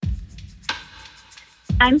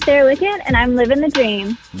I'm Sarah Wickett, and I'm living the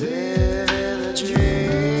dream. Living the dream.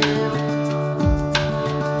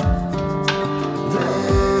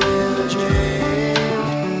 Living the dream.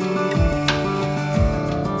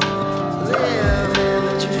 Living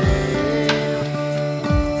the dream.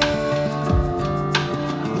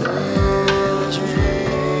 Living the dream.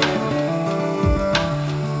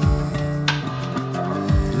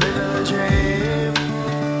 Living the dream. Living the dream.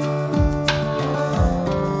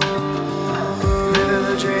 Living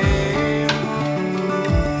the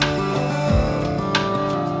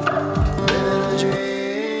dream.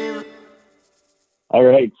 All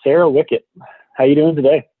right, Sarah Wickett, how you doing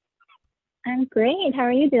today? I'm great. How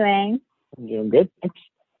are you doing? I'm doing good, thanks.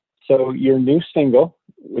 So your new single,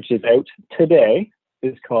 which is out today,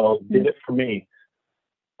 is called "Did It For Me."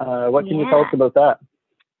 What can you tell us about that?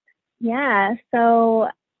 Yeah. So,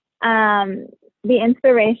 the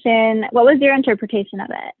inspiration. What was your interpretation of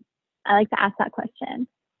it? I like to ask that question.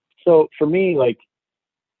 So for me, like,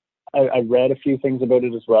 I read a few things about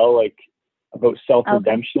it as well, like about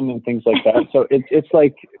self-redemption and things like that. So it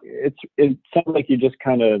sounds like you just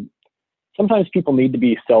kind of, sometimes people need to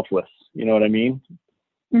be selfless, you know what I mean?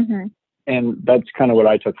 Mm-hmm. And that's kind of what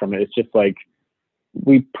I took from it. It's just like,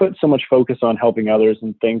 we put so much focus on helping others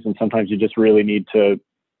and things, and sometimes you just really need to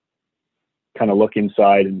kind of look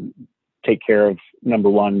inside and take care of number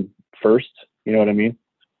one first, you know what I mean?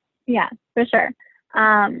 Yeah, for sure.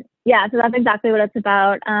 Yeah, so that's exactly what it's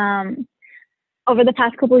about. Over the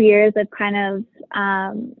past couple of years, I've kind of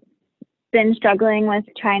been struggling with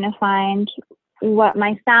trying to find what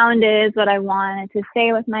my sound is, what I wanted to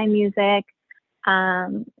say with my music.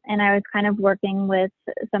 And I was kind of working with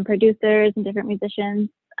some producers and different musicians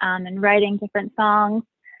and writing different songs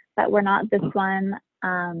that were not this one.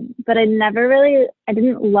 But I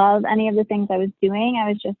didn't love any of the things I was doing. I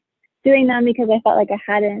was just doing them because I felt like I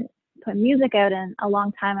hadn't put music out in a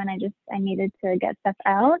long time, and I needed to get stuff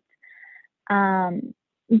out.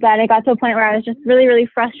 But it got to a point where I was just really, really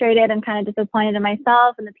frustrated and kind of disappointed in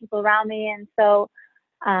myself and the people around me. And so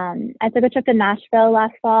I took a trip to Nashville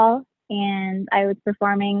last fall, and I was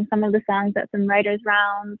performing some of the songs at some writers'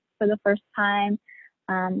 rounds for the first time,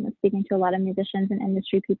 speaking to a lot of musicians and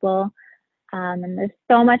industry people. And there's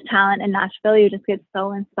so much talent in Nashville. You just get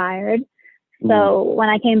so inspired. So when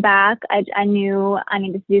I came back, I knew I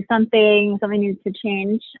needed to do something needed to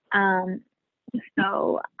change.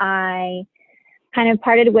 So I kind of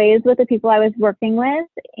parted ways with the people I was working with,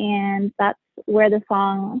 and that's where the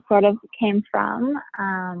song sort of came from.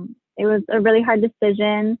 It was a really hard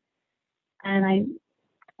decision, and I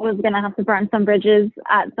was going to have to burn some bridges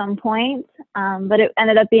at some point, but it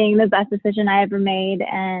ended up being the best decision I ever made.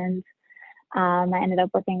 And I ended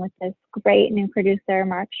up working with this great new producer,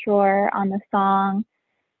 Mark Shore, on the song,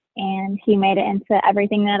 and he made it into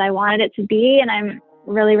everything that I wanted it to be. And I'm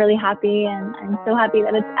really, really happy, and I'm so happy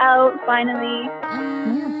that it's out finally.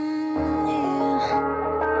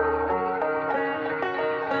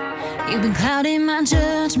 You've been clouding my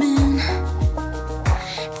judgment,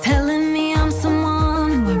 telling me I'm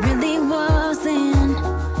someone who I really wasn't.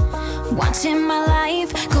 Watching my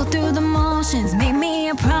life go through the motions, made me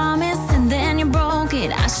a promise and then you broke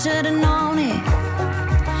it. I should've known it.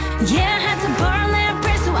 Yeah, I had to burn that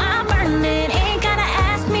bridge, so I burned it. Ain't gotta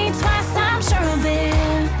ask me twice, I'm sure of it.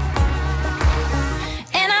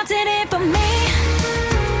 And I did it for me.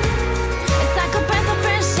 It's like a breath of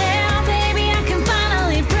fresh air, baby, I can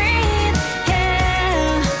finally breathe.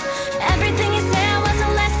 Yeah, everything you said was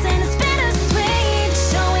a lesson, it's bittersweet.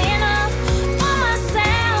 Showing up for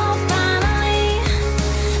myself finally.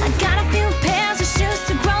 I got a few pairs of shoes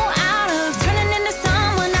to grow out of, turning into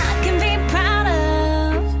someone I can be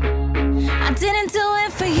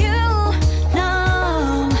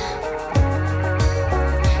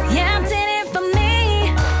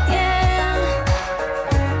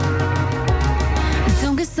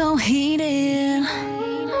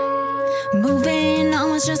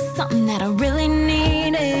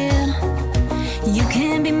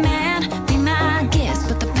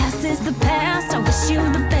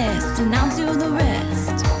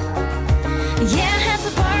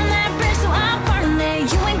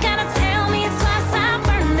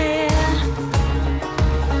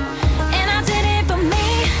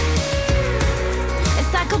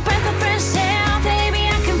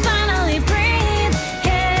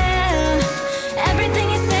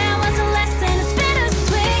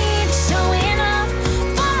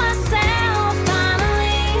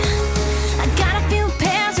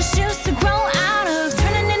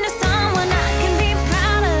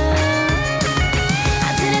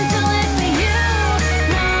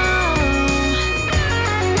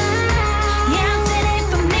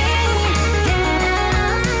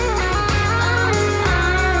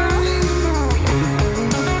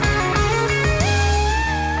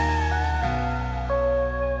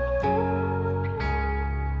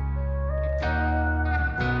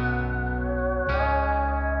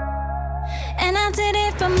Yeah, did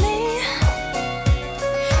it for me.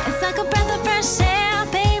 It's like a breath of fresh air,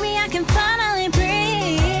 baby, I can finally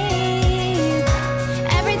breathe.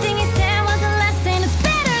 Everything you said was a lesson, it's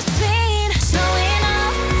bittersweet. Showing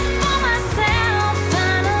up for myself,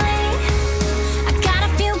 finally. I got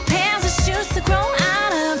a few pairs of shoes to grow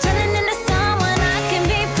out of, turning into someone I can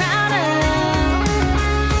be proud of.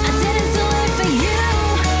 I didn't do it for you,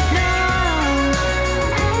 no.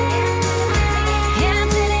 Yeah,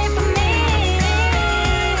 I did it for me. Yeah, I did it for me.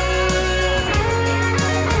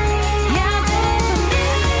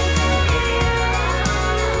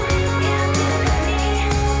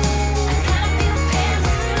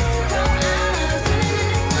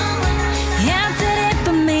 Yeah, I did it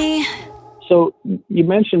for me. So you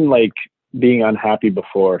mentioned like being unhappy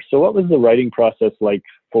before. So what was the writing process like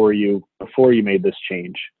for you before you made this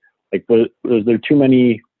change? Like, was there too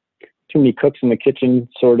many cooks in the kitchen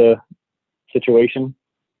sort of situation?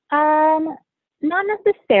 Not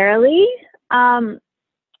necessarily. I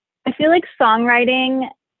feel like songwriting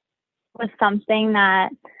was something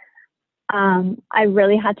that I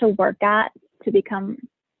really had to work at to become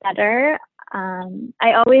better.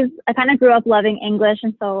 I kind of grew up loving English,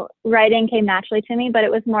 and so writing came naturally to me, but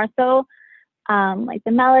it was more so like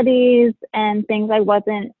the melodies and things I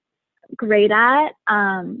wasn't great at.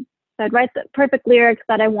 So I'd write the perfect lyrics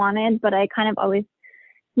that I wanted, but I kind of always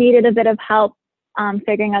needed a bit of help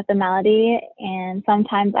figuring out the melody. And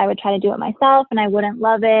sometimes I would try to do it myself and I wouldn't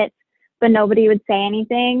love it, but nobody would say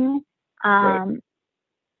anything. Right.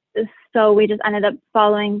 So we just ended up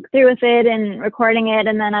following through with it and recording it.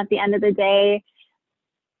 And then at the end of the day,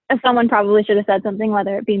 someone probably should have said something,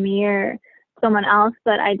 whether it be me or someone else.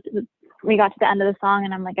 But we got to the end of the song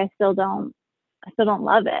and I'm like, I still don't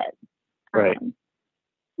love it. Right.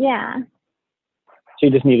 Yeah. So you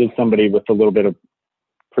just needed somebody with a little bit of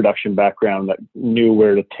production background that knew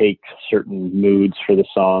where to take certain moods for the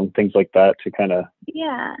song, things like that, to kind of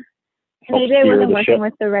Yeah. help Maybe I steer wasn't the working ship.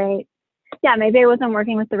 with the right. Yeah, maybe I wasn't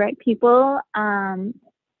working with the right people.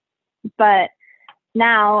 But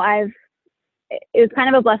now it was kind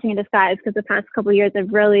of a blessing in disguise because the past couple of years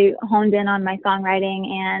I've really honed in on my songwriting,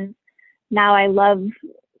 and now I love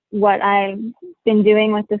what I've been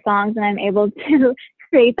doing with the songs, and I'm able to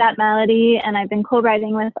create that melody. And I've been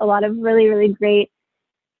co-writing with a lot of really, really great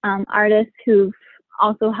artists who've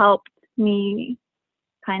also helped me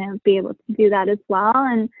kind of be able to do that as well,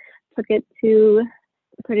 and took it to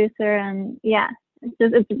the producer. And yeah,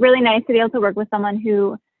 it's really nice to be able to work with someone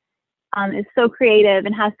who is so creative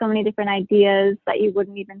and has so many different ideas that you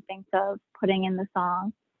wouldn't even think of putting in the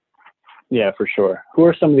song. Yeah, for sure. Who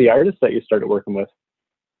are some of the artists that you started working with?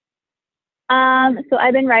 So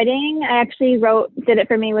I've been writing. I actually did it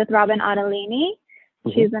for me with Robin Ottolini.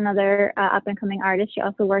 Mhm. She's another up and coming artist. She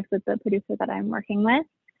also works with the producer that I'm working with,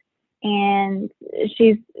 and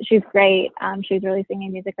she's great. She's releasing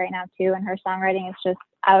new music right now too, and her songwriting is just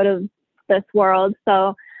out of this world.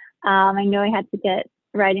 So I know I had to get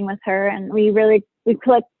writing with her, and we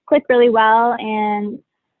clicked really well, and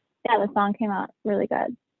yeah, the song came out really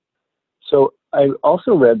good. So I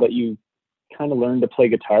also read that you kind of learned to play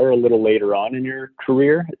guitar a little later on in your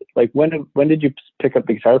career. Like when did you pick up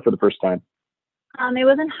the guitar for the first time? It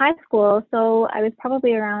was in high school, so I was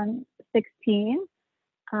probably around 16.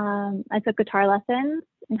 I took guitar lessons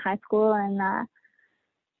in high school, and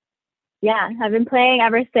yeah, I've been playing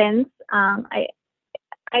ever since. I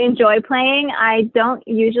enjoy playing. I don't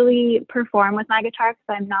usually perform with my guitar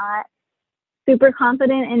because I'm not super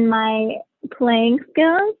confident in my playing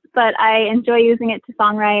skills, but I enjoy using it to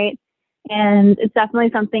songwrite, and it's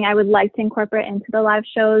definitely something I would like to incorporate into the live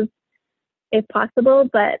shows if possible.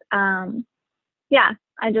 But yeah,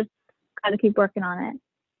 I just got to keep working on it.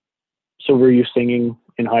 So were you singing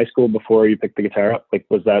in high school before you picked the guitar up? Like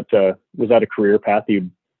was that a career path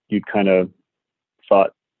you'd kind of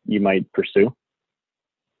thought you might pursue?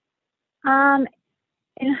 In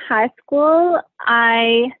high school,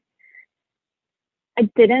 I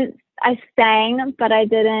sang, but I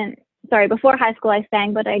didn't. Sorry, before high school I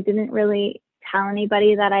sang, but I didn't really tell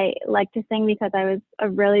anybody that I liked to sing because I was a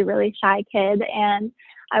really, really shy kid, and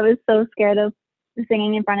I was so scared of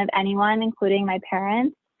singing in front of anyone, including my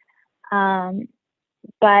parents.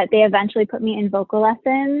 But they eventually put me in vocal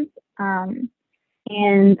lessons,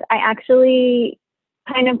 and I actually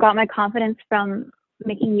kind of got my confidence from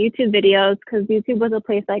making YouTube videos, because YouTube was a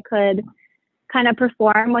place I could kind of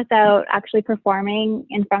perform without actually performing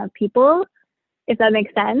in front of people, if that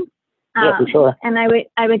makes sense. Yeah, for sure. And I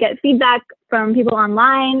would get feedback from people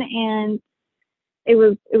online, and it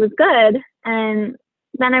was good. And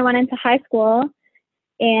then I went into high school,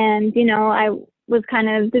 and I was kind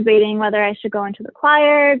of debating whether I should go into the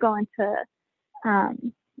choir, go into a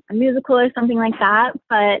musical or something like that.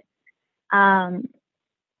 But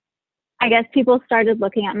I guess people started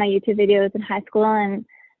looking at my YouTube videos in high school, and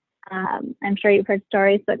I'm sure you've heard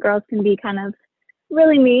stories, but girls can be kind of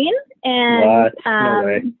really mean. And What? No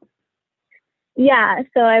way. yeah,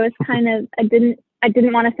 so I was kind of, I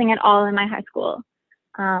didn't want to sing at all in my high school.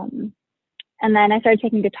 And then I started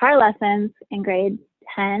taking guitar lessons in grade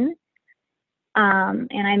 10.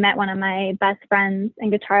 And I met one of my best friends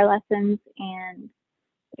in guitar lessons, and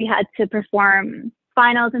we had to perform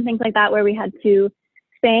finals and things like that where we had to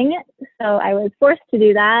sing. So I was forced to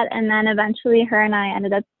do that. And then eventually her and I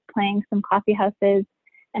ended up playing some coffee houses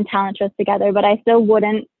and talent shows together, but I still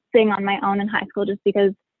wouldn't sing on my own in high school, just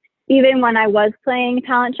because even when I was playing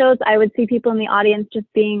talent shows, I would see people in the audience just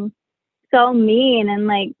being so mean and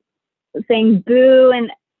like saying boo, and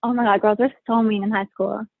oh my God, girls are so mean in high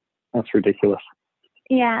school. That's ridiculous.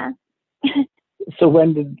 Yeah. So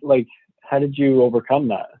how did you overcome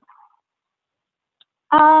that?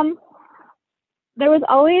 There was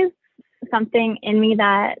always something in me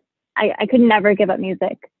that I could never give up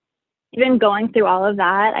music. Even going through all of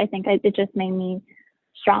that, I think it just made me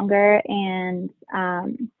stronger. And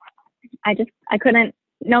I couldn't,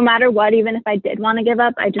 no matter what, even if I did want to give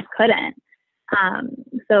up, I just couldn't.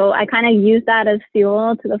 So I kind of used that as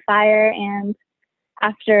fuel to the fire. And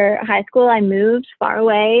after high school, I moved far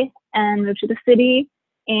away and moved to the city.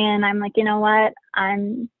 And I'm like, you know what?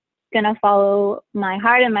 I'm going to follow my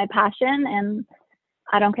heart and my passion. And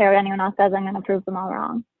I don't care what anyone else says. I'm going to prove them all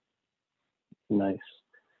wrong. Nice.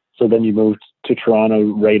 So then you moved to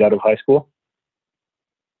Toronto right out of high school?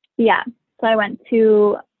 Yeah. So I went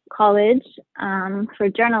to college for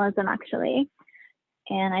journalism, actually.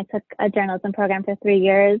 And I took a journalism program for 3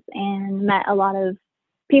 years and met a lot of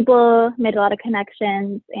people, made a lot of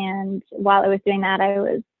connections. And while I was doing that, I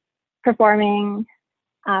was performing,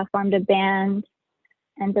 formed a band,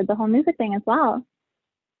 and did the whole music thing as well.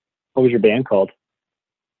 What was your band called?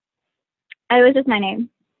 It was just my name,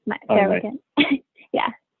 Sarah nice. Wicken. Yeah.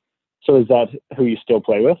 So is that who you still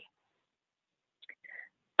play with?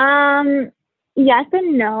 Yes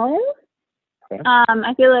and no. Okay.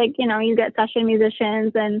 I feel like, you get session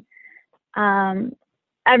musicians, and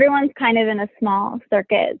everyone's kind of in a small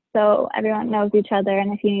circuit, so everyone knows each other,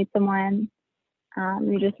 and if you need someone,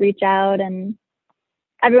 you just reach out, and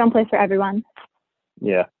everyone plays for everyone.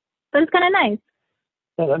 Yeah. But it's kind of nice.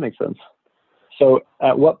 Yeah, that makes sense. So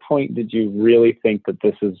at what point did you really think that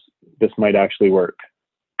this might actually work?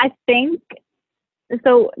 I think,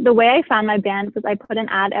 so the way I found my band was I put an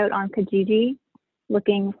ad out on Kijiji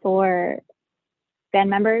looking for band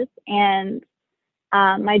members, and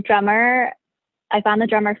my drummer, I found the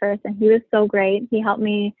drummer first, and he was so great. He helped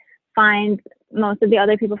me find most of the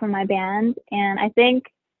other people from my band. And I think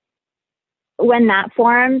when that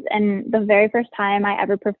formed, and the very first time I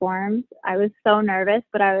ever performed, I was so nervous,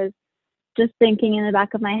 but I was just thinking in the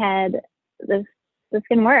back of my head, this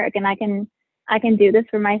can work, and I can do this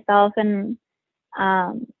for myself. And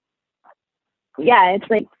yeah,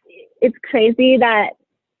 it's crazy that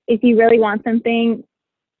if you really want something,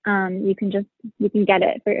 you can get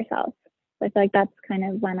it for yourself. So I feel like that's kind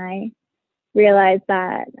of when I realized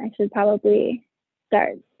that I should probably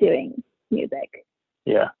start doing music.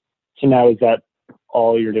 Yeah. So now is that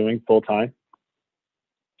all you're doing full time?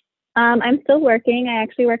 I'm still working. I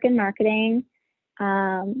actually work in marketing.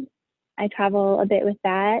 I travel a bit with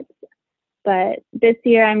that, but this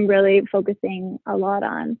year I'm really focusing a lot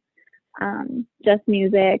on just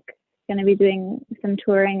music. Going to be doing some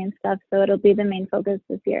touring and stuff, so it'll be the main focus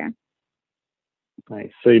this year.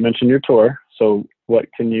 Nice. So you mentioned your tour. So what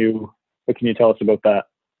can you tell us about that?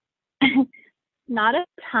 Not a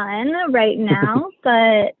ton right now,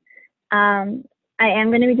 but I am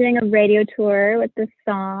going to be doing a radio tour with this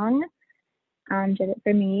song, Did It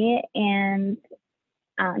For Me, and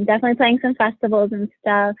definitely playing some festivals and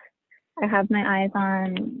stuff. I have my eyes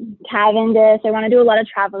on Cavendish. I want to do a lot of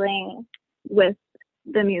traveling with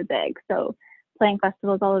the music, so playing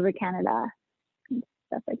festivals all over Canada and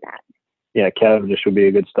stuff like that. Yeah, Cavendish would be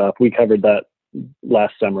a good stop. We covered that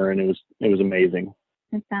last summer, and it was amazing.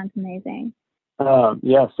 It sounds amazing.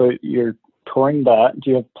 Yeah, so you're touring that. Do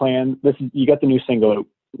you have plans? You got the new single out,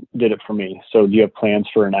 Did It For Me. So do you have plans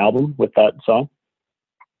for an album with that song?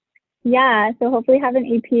 Yeah, so hopefully have an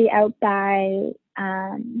EP out by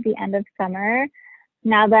the end of summer.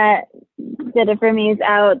 Now that Did It For Me is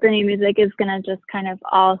out, the new music is going to just kind of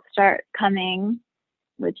all start coming,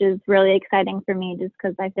 which is really exciting for me, just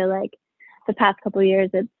because I feel like the past couple of years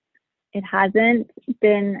it hasn't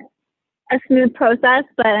been a smooth process,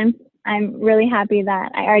 but I'm really happy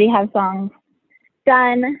that I already have songs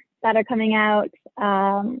done that are coming out.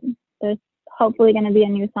 There's hopefully going to be a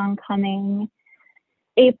new song coming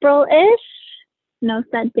April-ish. No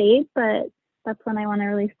set date, but that's when I want to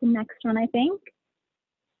release the next one, I think.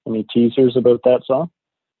 Any teasers about that song?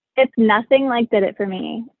 It's nothing like Did It For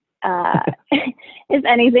Me. If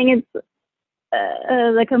anything, it's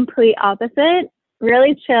the complete opposite.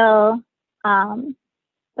 Really chill,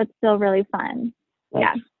 but still really fun. Nice.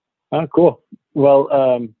 Yeah. Oh, cool.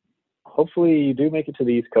 Well, hopefully you do make it to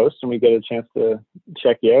the East Coast and we get a chance to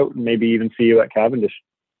check you out and maybe even see you at Cavendish.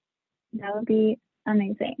 That would be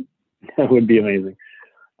amazing. That would be amazing.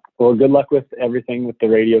 Well, good luck with everything with the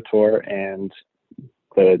radio tour and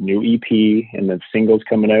the new EP and the singles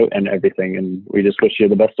coming out and everything. And we just wish you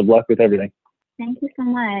the best of luck with everything. Thank you so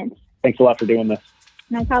much. Thanks a lot for doing this.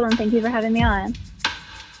 No problem. Thank you for having me on.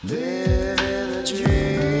 Living the dream.